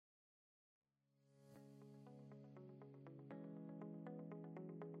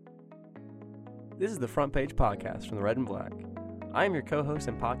This is the Front Page Podcast from the Red and Black. I am your co-host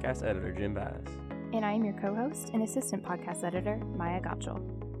and podcast editor, Jim Bass. And I am your co-host and assistant podcast editor, Maya Gotschall.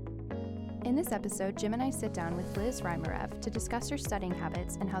 In this episode, Jim and I sit down with Liz Rymarev to discuss her studying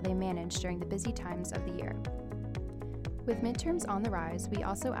habits and how they manage during the busy times of the year. With midterms on the rise, we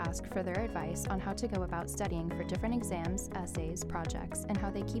also ask for their advice on how to go about studying for different exams, essays, projects, and how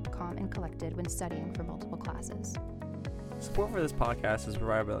they keep calm and collected when studying for multiple classes. Support for this podcast is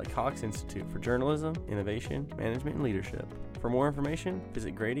provided by the Cox Institute for Journalism, Innovation, Management, and Leadership. For more information,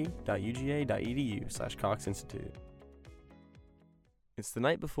 visit grady.uga.edu/Cox Institute. It's the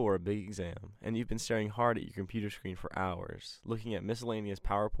night before a big exam, and you've been staring hard at your computer screen for hours, looking at miscellaneous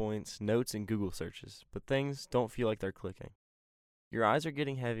PowerPoints, notes, and Google searches, but things don't feel like they're clicking. Your eyes are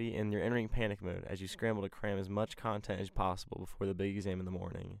getting heavy, and you're entering panic mode as you scramble to cram as much content as possible before the big exam in the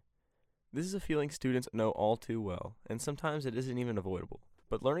morning. This is a feeling students know all too well, and sometimes it isn't even avoidable.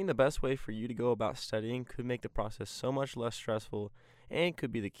 But learning the best way for you to go about studying could make the process so much less stressful and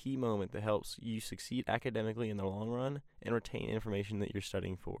could be the key moment that helps you succeed academically in the long run and retain information that you're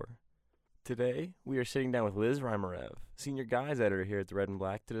studying for. Today, we are sitting down with Liz Rymarev, senior guides editor here at the Red and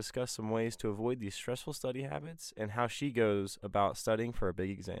Black, to discuss some ways to avoid these stressful study habits and how she goes about studying for a big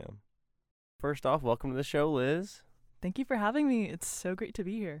exam. First off, welcome to the show, Liz. Thank you for having me. It's so great to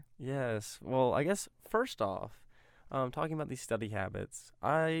be here. Yes. Well, I guess first off, talking about these study habits,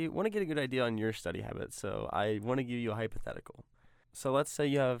 I want to get a good idea on your study habits, so I want to give you a hypothetical. So let's say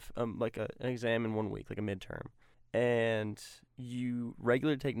you have an exam in 1 week, like a midterm, and you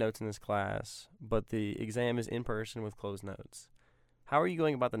regularly take notes in this class, but the exam is in person with closed notes. How are you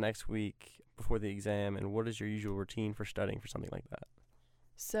going about the next week before the exam, and what is your usual routine for studying for something like that?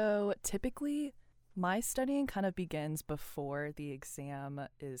 So typically, my studying kind of begins before the exam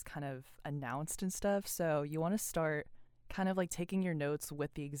is kind of announced and stuff. So you want to start kind of like taking your notes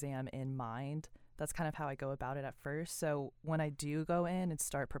with the exam in mind. That's kind of how I go about it at first. So when I do go in and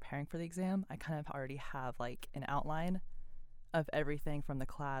start preparing for the exam, I kind of already have like an outline of everything from the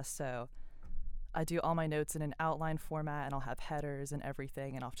class. So I do all my notes in an outline format, and I'll have headers and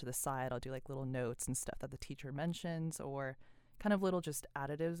everything. And off to the side, I'll do like little notes and stuff that the teacher mentions, or kind of little just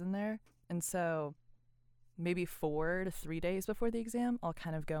additives in there. And so maybe 4 to 3 days before the exam, I'll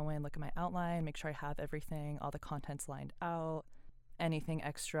kind of go in, look at my outline, make sure I have everything, all the contents lined out. Anything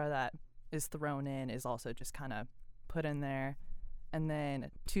extra that is thrown in is also just kind of put in there. And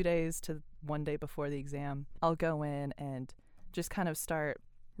then 2 days to 1 day before the exam, I'll go in and just kind of start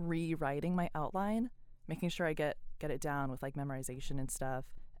rewriting my outline, making sure I get it down with like memorization and stuff.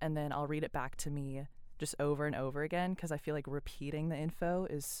 And then I'll read it back to me just over and over again, because I feel like repeating the info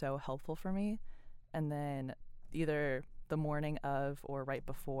is so helpful for me. And then either the morning of or right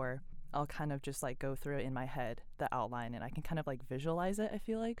before, I'll kind of just like go through it in my head, the outline, and I can kind of like visualize it, I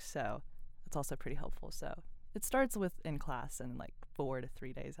feel like. So it's also pretty helpful. So it starts with in class and like 4 to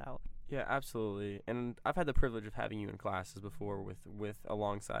 3 days out. Yeah, absolutely. And I've had the privilege of having you in classes before with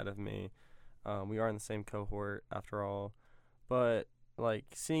alongside of me. We are in the same cohort after all. But like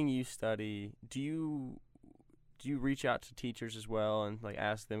seeing you study, do you reach out to teachers as well and like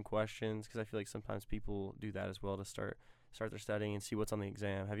ask them questions? Because I feel like sometimes people do that as well to start their studying and see what's on the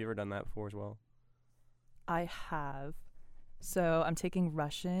exam. Have you ever done that before as well? I have. So I'm taking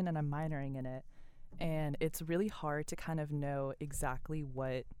Russian and I'm minoring in it. And it's really hard to kind of know exactly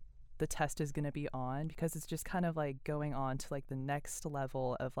what the test is going to be on, because it's just kind of like going on to like the next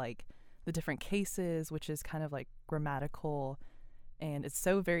level of like the different cases, which is kind of like grammatical. And it's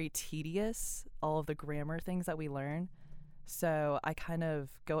so very tedious, all of the grammar things that we learn. So I kind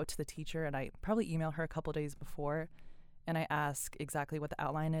of go up to the teacher, and I probably email her a couple days before, and I ask exactly what the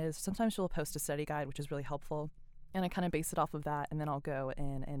outline is. Sometimes she'll post a study guide, which is really helpful. And I kind of base it off of that, and then I'll go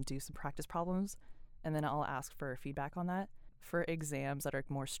in and do some practice problems, and then I'll ask for feedback on that. For exams that are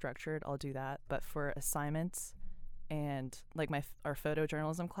more structured, I'll do that. But for assignments and like our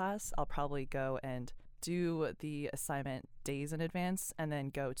photojournalism class, I'll probably go and do the assignment days in advance and then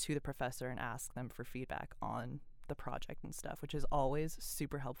go to the professor and ask them for feedback on the project and stuff, which is always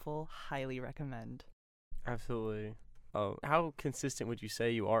super helpful. Highly recommend. Absolutely. How consistent would you say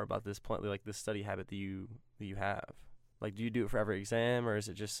you are about this point, like this study habit that you have? Like, do you do it for every exam, or is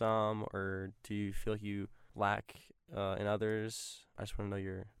it just some, or do you feel like you lack in others? I just want to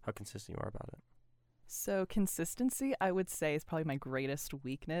know how consistent you are about it. So consistency, I would say, is probably my greatest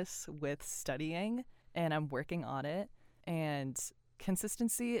weakness with studying, and I'm working on it. And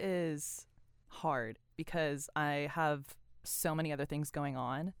consistency is hard because I have so many other things going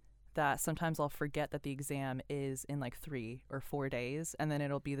on that sometimes I'll forget that the exam is in like 3 or 4 days, and then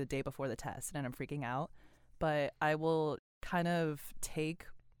it'll be the day before the test and I'm freaking out. But I will kind of take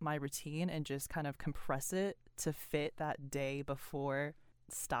my routine and just kind of compress it to fit that day before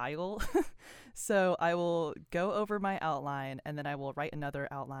style. So I will go over my outline and then I will write another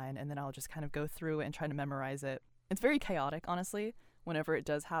outline and then I'll just kind of go through it and try to memorize it. It's very chaotic, honestly, whenever it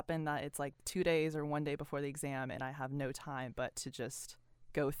does happen that it's like 2 days or 1 day before the exam and I have no time but to just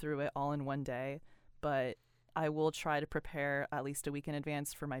go through it all in one day. But I will try to prepare at least a week in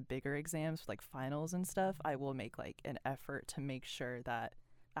advance for my bigger exams, like finals and stuff. I will make like an effort to make sure that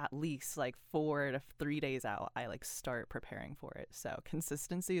at least like 4 to 3 days out, I like start preparing for it. So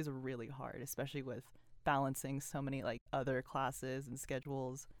consistency is really hard, especially with balancing so many like other classes and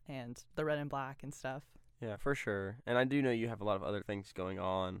schedules and the red and black and stuff. Yeah, for sure. And I do know you have a lot of other things going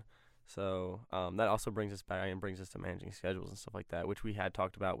on. So that also brings us back and brings us to managing schedules and stuff like that, which we had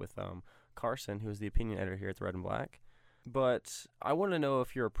talked about with Carson, who is the opinion editor here at the Red and Black. But I want to know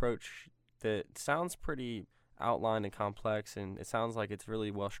if your approach that sounds pretty outlined and complex, and it sounds like it's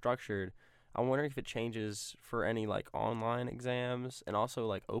really well structured. I'm wondering if it changes for any like online exams and also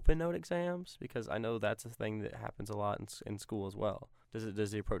like open note exams, because I know that's a thing that happens a lot in school as well.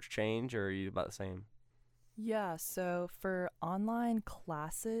 Does the approach change, or are you about the same? Yeah, so for online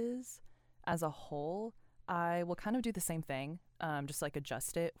classes as a whole, I will kind of do the same thing, just like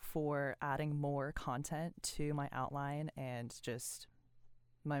adjust it for adding more content to my outline and just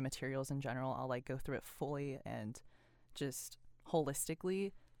my materials in general. I'll like go through it fully and just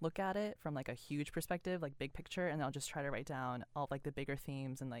holistically look at it from like a huge perspective, like big picture, and I'll just try to write down all like the bigger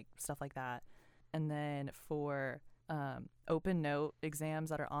themes and like stuff like that. And then for open note exams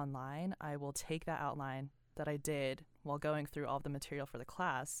that are online, I will take that outline that I did while going through all of the material for the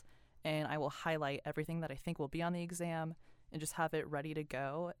class, and I will highlight everything that I think will be on the exam and just have it ready to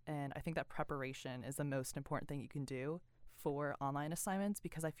go. And I think that preparation is the most important thing you can do for online assignments,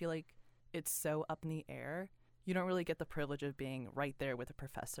 because I feel like it's so up in the air. You don't really get the privilege of being right there with a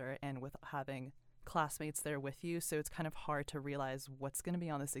professor and with having classmates there with you, so it's kind of hard to realize what's going to be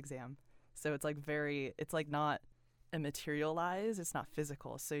on this exam. So it's like not immaterialized, it's not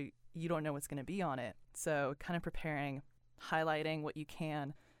physical, so you don't know what's going to be on it. So kind of preparing, highlighting what you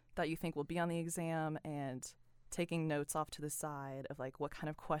can that you think will be on the exam, and taking notes off to the side of like what kind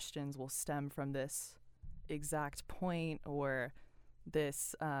of questions will stem from this exact point or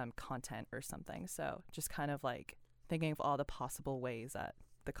this content or something. So just kind of like thinking of all the possible ways that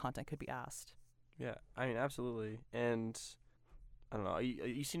the content could be asked. Yeah, I mean, absolutely. And I don't know,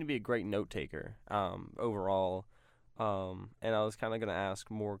 you seem to be a great note taker overall. And I was kind of going to ask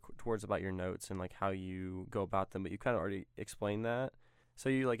more towards about your notes and like how you go about them, but you kind of already explained that. So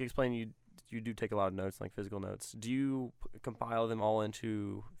you like explain you do take a lot of notes, like physical notes. Do you compile them all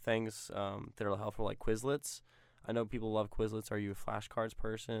into things that are helpful, like Quizlets? I know people love Quizlets. Are you a flashcards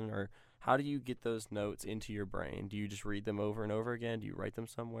person, or how do you get those notes into your brain? Do you just read them over and over again? Do you write them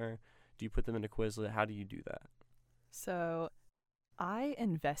somewhere? Do you put them in a Quizlet? How do you do that? So I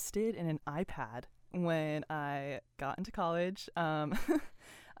invested in an iPad when I got into college.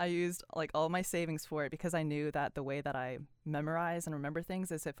 I used like all my savings for it because I knew that the way that I memorize and remember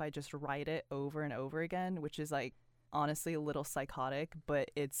things is if I just write it over and over again, which is like honestly a little psychotic, but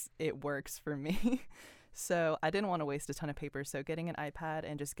it works for me. So I didn't want to waste a ton of paper. So getting an iPad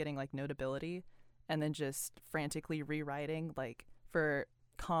and just getting like Notability and then just frantically rewriting, like for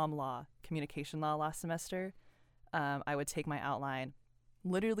communication law last semester, I would take my outline,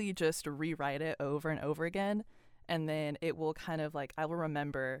 literally just rewrite it over and over again. And then it will kind of like, I will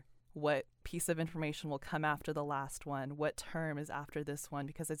remember what piece of information will come after the last one, what term is after this one,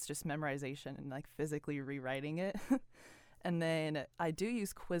 because it's just memorization and like physically rewriting it. And then I do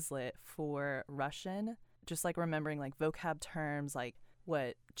use Quizlet for Russian, just like remembering like vocab terms, like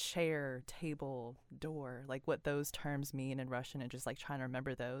what chair, table, door, like what those terms mean in Russian, and just like trying to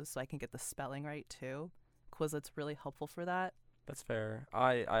remember those so I can get the spelling right too. Quizlet's really helpful for that. That's fair.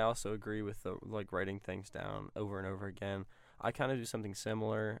 I also agree with the like writing things down over and over again. I kind of do something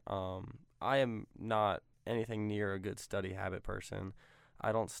similar. I am not anything near a good study habit person.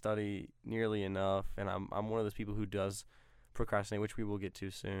 I don't study nearly enough, and I'm one of those people who does procrastinate, which we will get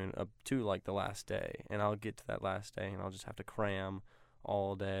to soon, up to like the last day. And I'll get to that last day, and I'll just have to cram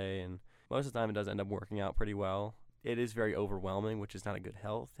all day. And most of the time, it does end up working out pretty well. It is very overwhelming, which is not a good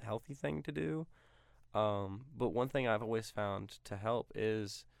healthy thing to do. But one thing I've always found to help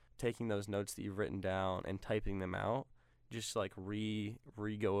is taking those notes that you've written down and typing them out. Just like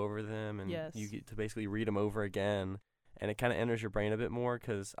go over them, and yes. You get to basically read them over again, and it kind of enters your brain a bit more.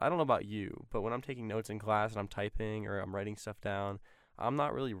 Because I don't know about you, but when I'm taking notes in class and I'm typing or I'm writing stuff down, I'm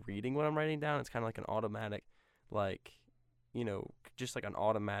not really reading what I'm writing down. It's kind of like an automatic, like, just like an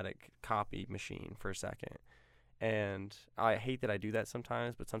automatic copy machine for a second. And I hate that I do that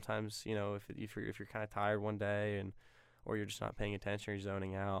sometimes, but sometimes, if you're kind of tired one day or you're just not paying attention or you're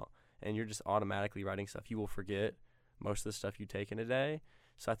zoning out and you're just automatically writing stuff, you will forget most of the stuff you take in a day.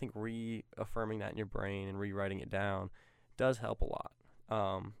 So I think reaffirming that in your brain and rewriting it down does help a lot.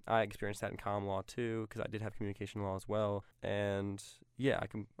 I experienced that in comm law too, because I did have communication law as well. And yeah,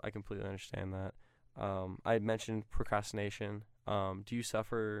 I completely understand that. I had mentioned procrastination. Do you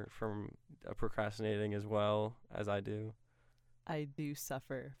suffer from procrastinating as well as I do? I do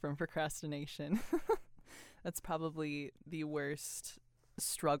suffer from procrastination. That's probably the worst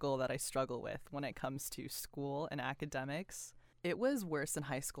struggle that I struggle with when it comes to school and academics. It was worse in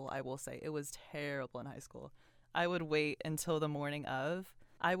high school, I will say. It was terrible in high school. I would wait until the morning of.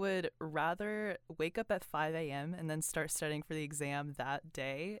 I would rather wake up at 5 a.m. and then start studying for the exam that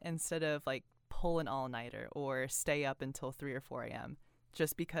day instead of like pull an all-nighter or stay up until 3 or 4 a.m.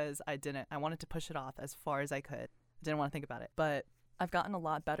 just because I wanted to push it off as far as I could. I didn't want to think about it. But I've gotten a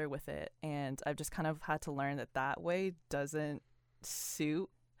lot better with it, and I've just kind of had to learn that way doesn't suit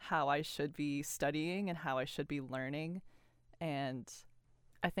how I should be studying and how I should be learning. And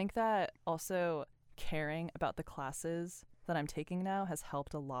I think that also caring about the classes that I'm taking now has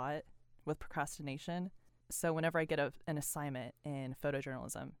helped a lot with procrastination. So whenever I get an assignment in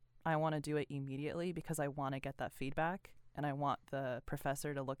photojournalism, I want to do it immediately because I want to get that feedback, and I want the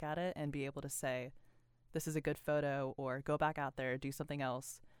professor to look at it and be able to say, this is a good photo, or go back out there, do something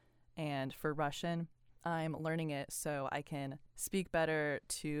else. And for Russian, I'm learning it so I can speak better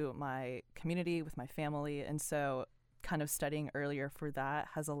to my community, with my family. And so kind of studying earlier for that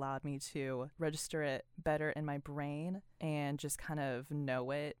has allowed me to register it better in my brain and just kind of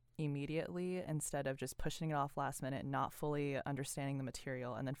know it immediately instead of just pushing it off last minute, not fully understanding the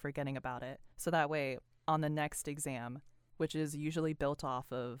material and then forgetting about it. So that way, on the next exam, which is usually built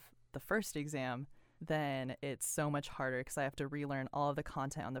off of the first exam, then it's so much harder because I have to relearn all of the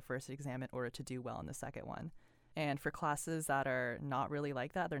content on the first exam in order to do well in the second one. And for classes that are not really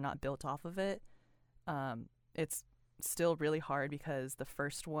like that, they're not built off of it, it's still really hard because the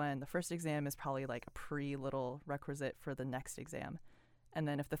first exam is probably like a little requisite for the next exam. And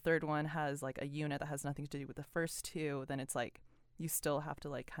then if the third one has like a unit that has nothing to do with the first two, then it's like you still have to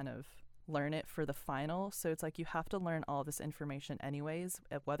like kind of learn it for the final. So it's like you have to learn all this information anyways,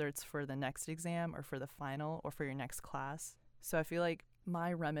 whether it's for the next exam or for the final or for your next class. So I feel like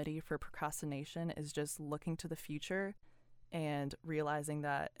my remedy for procrastination is just looking to the future and realizing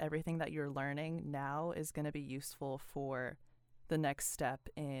that everything that you're learning now is going to be useful for the next step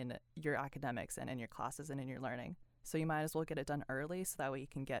in your academics and in your classes and in your learning. So you might as well get it done early so that way you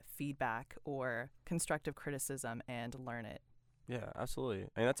can get feedback or constructive criticism and learn it. Yeah, absolutely.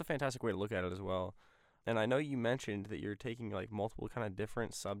 And that's a fantastic way to look at it as well. And I know you mentioned that you're taking like multiple kind of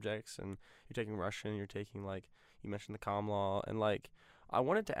different subjects, and you're taking Russian, you're taking like, you mentioned the comm law, and like I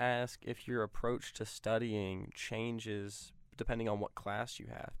wanted to ask if your approach to studying changes depending on what class you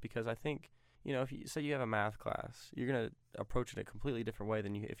have, because I think, if you say you have a math class, you're going to approach it a completely different way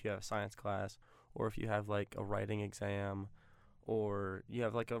than if you have a science class, or if you have like a writing exam, or you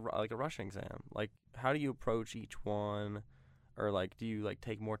have like a Russian exam. Like, how do you approach each one? Or like, do you like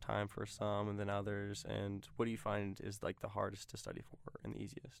take more time for some than others? And what do you find is like the hardest to study for and the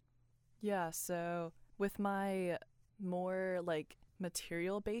easiest? Yeah, so with my more like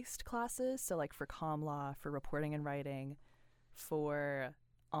material-based classes, so like for comm law, for reporting and writing, for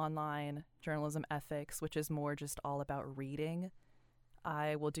online journalism ethics, which is more just all about reading,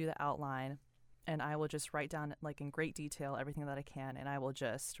 I will do the outline and I will just write down like in great detail everything that I can, and I will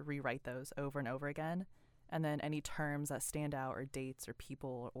just rewrite those over and over again. And then any terms that stand out, or dates or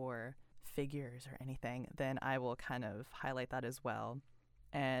people or figures or anything, then I will kind of highlight that as well.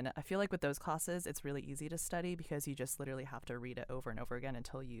 And I feel like with those classes, it's really easy to study because you just literally have to read it over and over again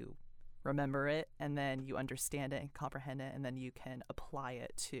until you remember it, and then you understand it and comprehend it, and then you can apply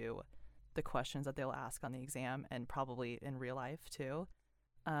it to the questions that they'll ask on the exam and probably in real life too.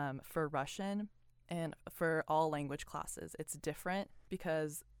 For Russian and for all language classes, it's different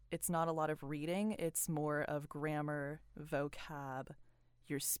because it's not a lot of reading. It's more of grammar, vocab.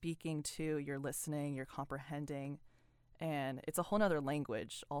 You're speaking to, you're listening, you're comprehending. And it's a whole nother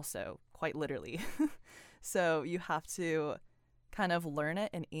language also, quite literally. So you have to kind of learn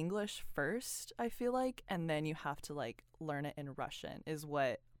it in English first, I feel like, and then you have to like learn it in Russian is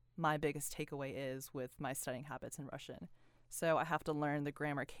what my biggest takeaway is with my studying habits in Russian. So I have to learn the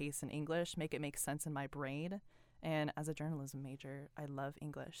grammar case in English, make it make sense in my brain. And as a journalism major, I love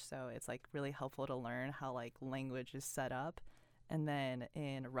English, so it's like really helpful to learn how like language is set up. And then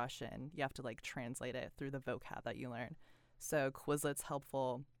in Russian, you have to like translate it through the vocab that you learn. So Quizlet's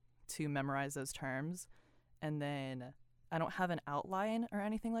helpful to memorize those terms. and then I don't have an outline or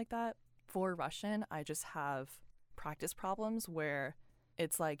anything like that. For Russian, I just have practice problems where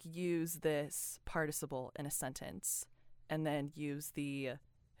it's like use this participle in a sentence and then use the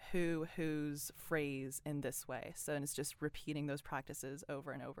who, whose phrase in this way. So it's just repeating those practices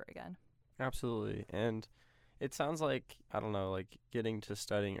over and over again. Absolutely. And it sounds like, I don't know, like getting to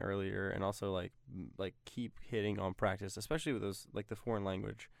studying earlier and also like keep hitting on practice, especially with those, like the foreign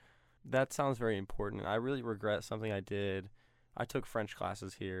language. That sounds very important. I really regret something I did. I took French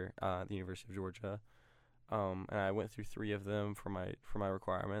classes here at the University of Georgia, and I went through 3 of them for my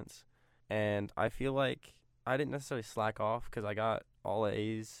requirements. And I feel like I didn't necessarily slack off because I got all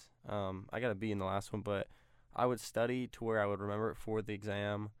A's. I got a B in the last one, but I would study to where I would remember it for the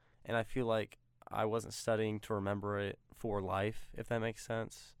exam. And I feel like I wasn't studying to remember it for life, if that makes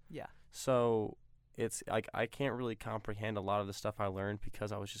sense. Yeah. So it's like I can't really comprehend a lot of the stuff I learned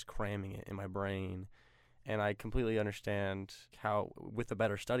because I was just cramming it in my brain. And I completely understand how, with a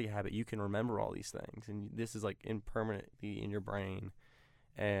better study habit, you can remember all these things. And this is like permanently in your brain.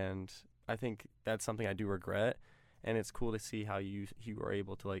 And I think that's something I do regret. And it's cool to see how you were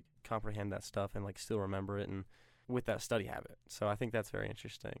able to like comprehend that stuff and like still remember it and with that study habit. So I think that's very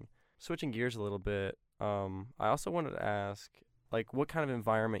interesting. Switching gears a little bit, I also wanted to ask, like, what kind of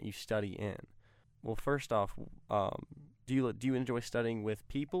environment you study in? Well, first off, do you enjoy studying with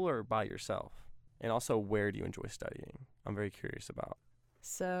people or by yourself? And also, where do you enjoy studying? I'm very curious about.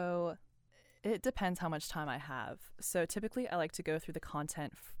 So it depends how much time I have. So typically I like to go through the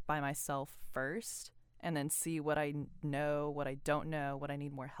content by myself first and then see what I know, what I don't know, what I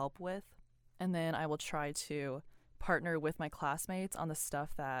need more help with. And then I will try to partner with my classmates on the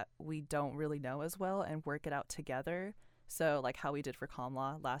stuff that we don't really know as well and work it out together. So like how we did for Comm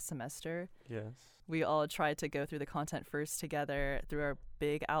Law last semester. Yes. We all tried to go through the content first together through our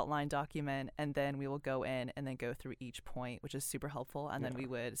big outline document, and then we will go in and then go through each point, which is super helpful. And then we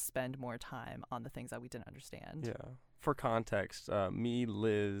would spend more time on the things that we didn't understand. Yeah. For context, me,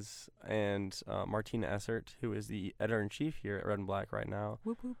 Liz, and Martina Essert, who is the editor-in-chief here at Red and Black right now,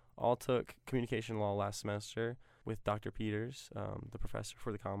 Whoop, whoop. all took communication law last semester with Dr. Peters, the professor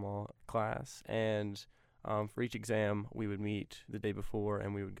for the Comm Law class. And for each exam, we would meet the day before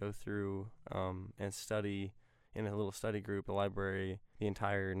and we would go through and study in a little study group, the library, the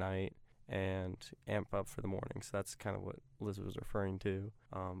entire night and amp up for the morning. So that's kind of what Liz was referring to,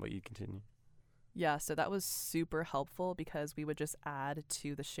 but you continue. Yeah, so that was super helpful because we would just add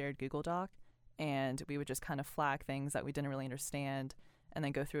to the shared Google Doc and we would just kind of flag things that we didn't really understand and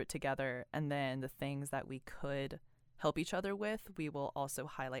then go through it together. And then the things that we could help each other with, we will also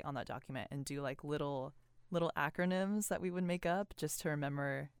highlight on that document and do like little acronyms that we would make up just to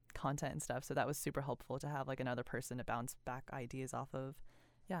remember content and stuff. So that was super helpful to have like another person to bounce back ideas off of.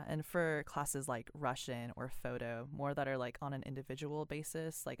 Yeah, and for classes like Russian or photo, more that are like on an individual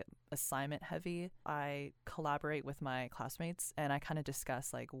basis, like assignment heavy, I collaborate with my classmates and I kind of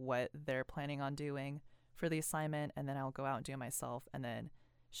discuss like what they're planning on doing for the assignment, and then I'll go out and do it myself and then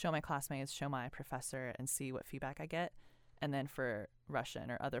show my classmates, show my professor, and see what feedback I get. And then for Russian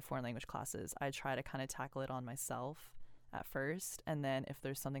or other foreign language classes, I try to kind of tackle it on myself at first, and then if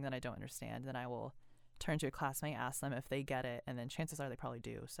there's something that I don't understand, then I will turn to a classmate, ask them if they get it, and then chances are they probably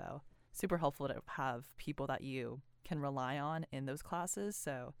do. So super helpful to have people that you can rely on in those classes.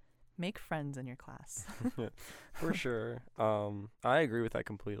 So make friends in your class. For sure. I agree with that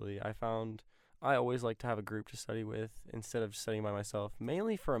completely. I found I always like to have a group to study with instead of studying by myself,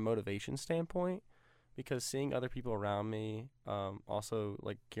 mainly for a motivation standpoint, because seeing other people around me also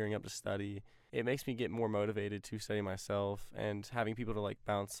like gearing up to study, it makes me get more motivated to study myself, and having people to like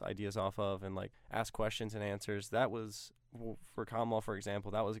bounce ideas off of and like ask questions and answers. That was, for Comm Law, for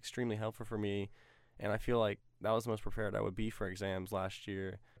example, that was extremely helpful for me. And I feel like that was the most prepared I would be for exams last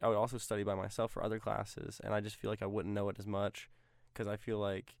year. I would also study by myself for other classes, and I just feel like I wouldn't know it as much because I feel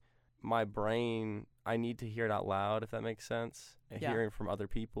like my brain, I need to hear it out loud, if that makes sense. Yeah. Hearing from other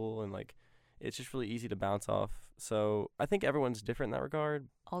people, and like it's just really easy to bounce off. So I think everyone's different in that regard.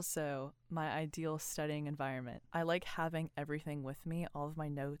 Also, my ideal studying environment. I like having everything with me, all of my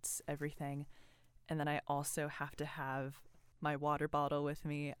notes, everything. And then I also have to have my water bottle with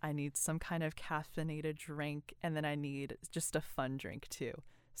me. I need some kind of caffeinated drink, and then I need just a fun drink too.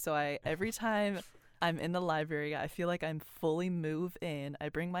 So every time I'm in the library, I feel like I'm fully move in. I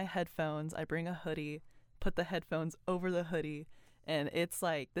bring my headphones, I bring a hoodie, put the headphones over the hoodie, and it's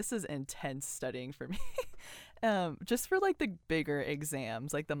like, this is intense studying for me. Just for like the bigger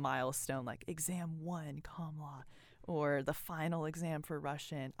exams, like the milestone, like exam 1, Comm Law, or the final exam for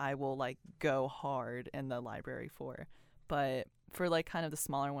Russian, I will like go hard in the library for. But for like kind of the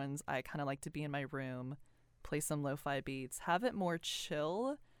smaller ones, I kind of like to be in my room, play some lo-fi beats, have it more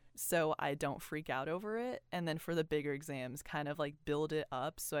chill so I don't freak out over it. And then for the bigger exams, kind of like build it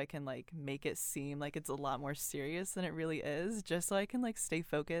up so I can like make it seem like it's a lot more serious than it really is, just so I can like stay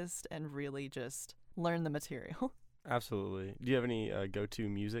focused and really just learn the material. Absolutely. Do you have any go-to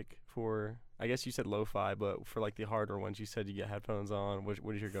music for, I guess you said lo-fi, but for like the harder ones, you said you get headphones on.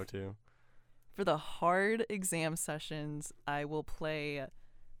 What is your go-to? For the hard exam sessions, I will play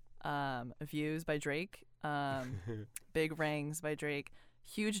Views by Drake, Big Rings by Drake.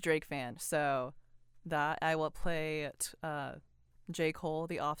 Huge Drake fan, so that I will play J. Cole,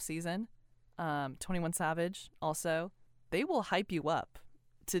 The Off Season, 21 Savage also. They will hype you up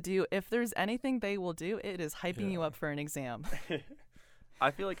to do, if there's anything they will do, it is hyping you up for an exam.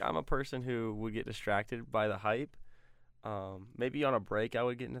 I feel like I'm a person who would get distracted by the hype. Maybe on a break I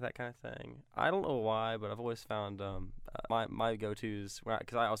would get into that kind of thing. I don't know why, but I've always found my go-tos,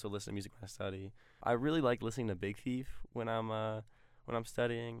 because I also listen to music when I study. I really like listening to Big Thief when I'm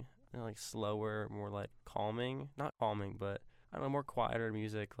studying, like slower, more like calming. Not calming, but I don't know, more quieter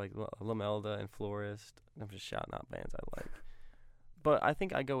music like Lamelda and Florist. I'm just shouting out bands I like. But I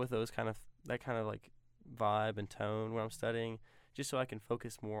think I go with that kind of like vibe and tone when I'm studying, just so I can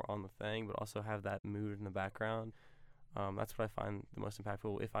focus more on the thing, but also have that mood in the background. That's what I find the most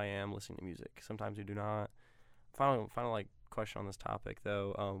impactful if I am listening to music. Sometimes you do not. Final like question on this topic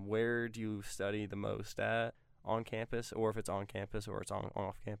though. Where do you study the most at? On campus, or if it's on campus or it's on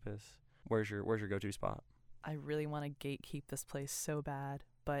off campus? Where's your go-to spot? I really want to gatekeep this place so bad,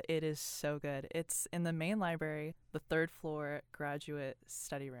 but it is so good. It's in the main library, the 3rd floor graduate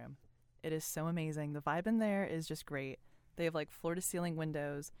study room. It is so amazing. The vibe in there is just great. They have like floor-to-ceiling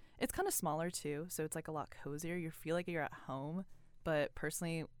windows. It's kind of smaller too, so it's like a lot cozier. You feel like you're at home, but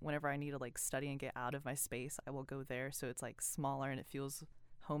personally, whenever I need to like study and get out of my space, I will go there, so it's like smaller and it feels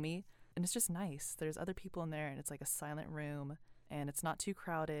homey. And it's just nice. There's other people in there, and it's like a silent room, and it's not too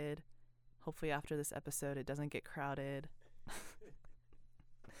crowded. Hopefully after this episode, it doesn't get crowded.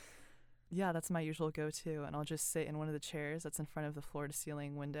 Yeah, that's my usual go-to, and I'll just sit in one of the chairs that's in front of the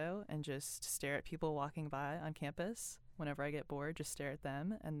floor-to-ceiling window and just stare at people walking by on campus. Whenever I get bored, just stare at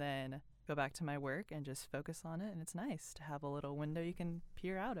them, and then go back to my work and just focus on it, and it's nice to have a little window you can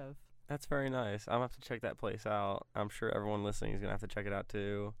peer out of. That's very nice. I'm going to have to check that place out. I'm sure everyone listening is going to have to check it out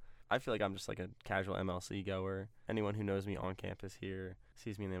too. I feel like I'm just like a casual MLC goer. Anyone who knows me on campus here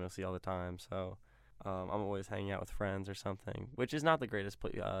sees me in the MLC all the time, so I'm always hanging out with friends or something, which is not the greatest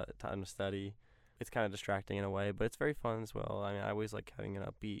time to study. It's kind of distracting in a way, but it's very fun as well. I mean, I always like having an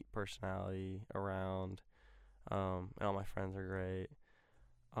upbeat personality around, and all my friends are great.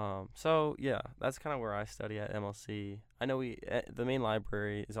 So yeah, that's kind of where I study at MLC. I know the main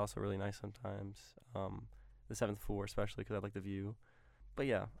library is also really nice sometimes, the 7th floor especially, because I like the view. But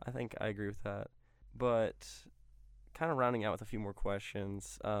yeah, I think I agree with that. But kind of rounding out with a few more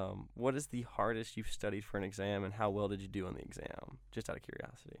questions, what is the hardest you've studied for an exam, and how well did you do on the exam? Just out of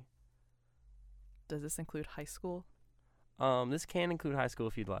curiosity. Does this include high school? This can include high school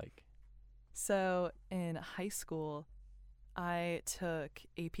if you'd like. So in high school, I took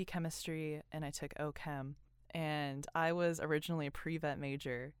AP Chemistry and I took OChem. And I was originally a pre-vet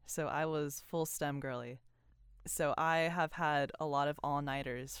major, so I was full STEM girly. So I have had a lot of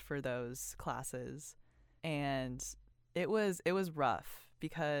all-nighters for those classes, and it was rough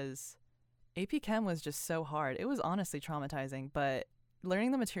because AP Chem was just so hard. It was honestly traumatizing, but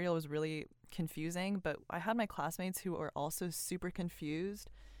learning the material was really confusing, but I had my classmates who were also super confused.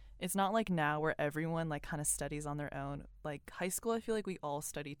 It's not like now where everyone like kind of studies on their own. Like high school, I feel like we all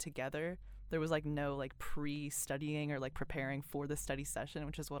studied together. There was like no like pre-studying or like preparing for the study session,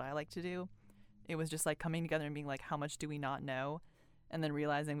 which is what I like to do. It was just like coming together and being like, how much do we not know? And then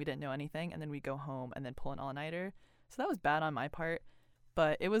realizing we didn't know anything, and then we go home and then pull an all-nighter. So that was bad on my part,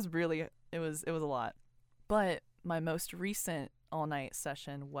 but it was a lot. But my most recent all-night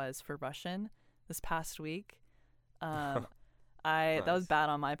session was for Russian this past week. Nice. That was bad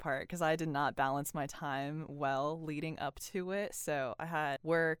on my part because I did not balance my time well leading up to it. So I had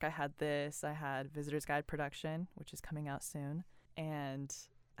work, I had Visitor's Guide production, which is coming out soon, and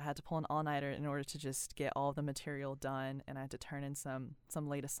I had to pull an all-nighter in order to just get all of the material done, and I had to turn in some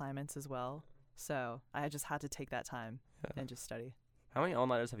late assignments as well. So I just had to take that time and just study. How many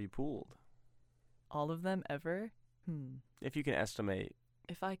all-nighters have you pulled? All of them ever? If you can estimate.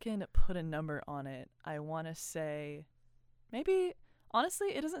 If I can put a number on it, I want to say maybe, honestly,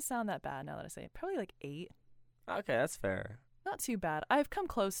 it doesn't sound that bad now that I say it. Probably like 8. Okay, that's fair. Not too bad. I've come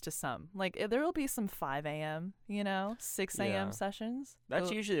close to some. Like, there will be some 5 a.m., 6 a.m. sessions. That's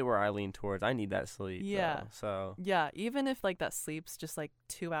usually where I lean towards. I need that sleep. Yeah. Though, so. Yeah, even if, like, that sleep's just, like,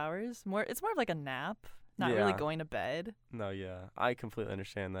 2 hours. It's more of, like, a nap not really going to bed. No, yeah. I completely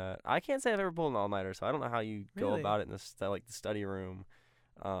understand that. I can't say I've ever pulled an all-nighter, so I don't know how you go about it in the study room.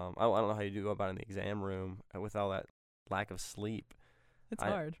 I don't know how you go about it in the exam room with all that lack of sleep. It's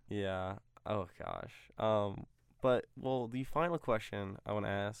hard. Yeah. Oh, gosh. But, well, the final question I want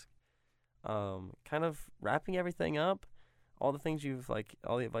to ask, kind of wrapping everything up, all the things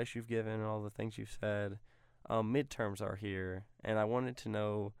all the advice you've given and all the things you've said, midterms are here, and I wanted to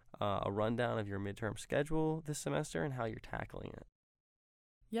know a rundown of your midterm schedule this semester and how you're tackling it.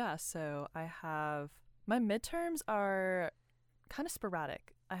 Yeah, so my midterms are kind of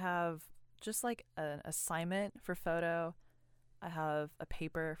sporadic. I have just like an assignment for photo. I have a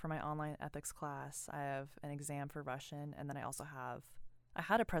paper for my online ethics class. I have an exam for Russian, and then I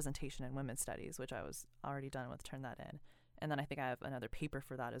had a presentation in women's studies, which I was already done with, turned that in. And then I think I have another paper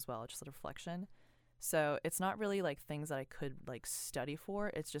for that as well, just a reflection. So it's not really like things that I could like study for.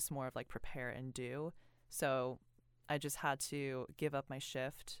 It's just more of like prepare and do. So I just had to give up my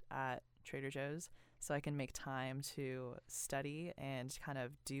shift at Trader Joe's so I can make time to study and kind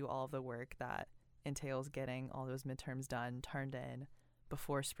of do all of the work that entails getting all those midterms done, turned in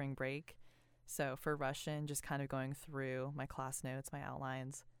before spring break. So for Russian, just kind of going through my class notes, my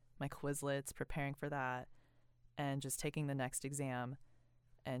outlines, my Quizlets, preparing for that, and just taking the next exam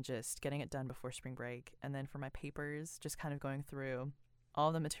and just getting it done before spring break. And then for my papers, just kind of going through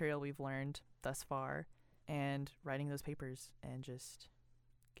all the material we've learned thus far and writing those papers and just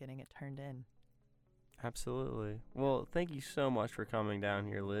getting it turned in. Absolutely. Well, thank you so much for coming down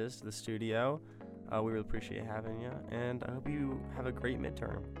here, Liz, to the studio. We really appreciate having you, and I hope you have a great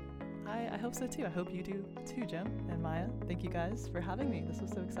midterm. I hope so too. I hope you do too, Jim and Maya. Thank you guys for having me. This was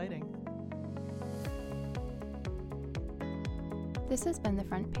so exciting. This has been The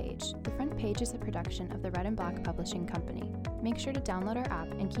Front Page. The Front Page is a production of the Red and Black Publishing Company. Make sure to download our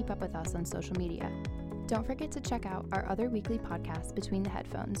app and keep up with us on social media. Don't forget to check out our other weekly podcast, Between the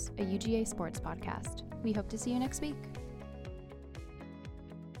Headphones, a UGA sports podcast. We hope to see you next week.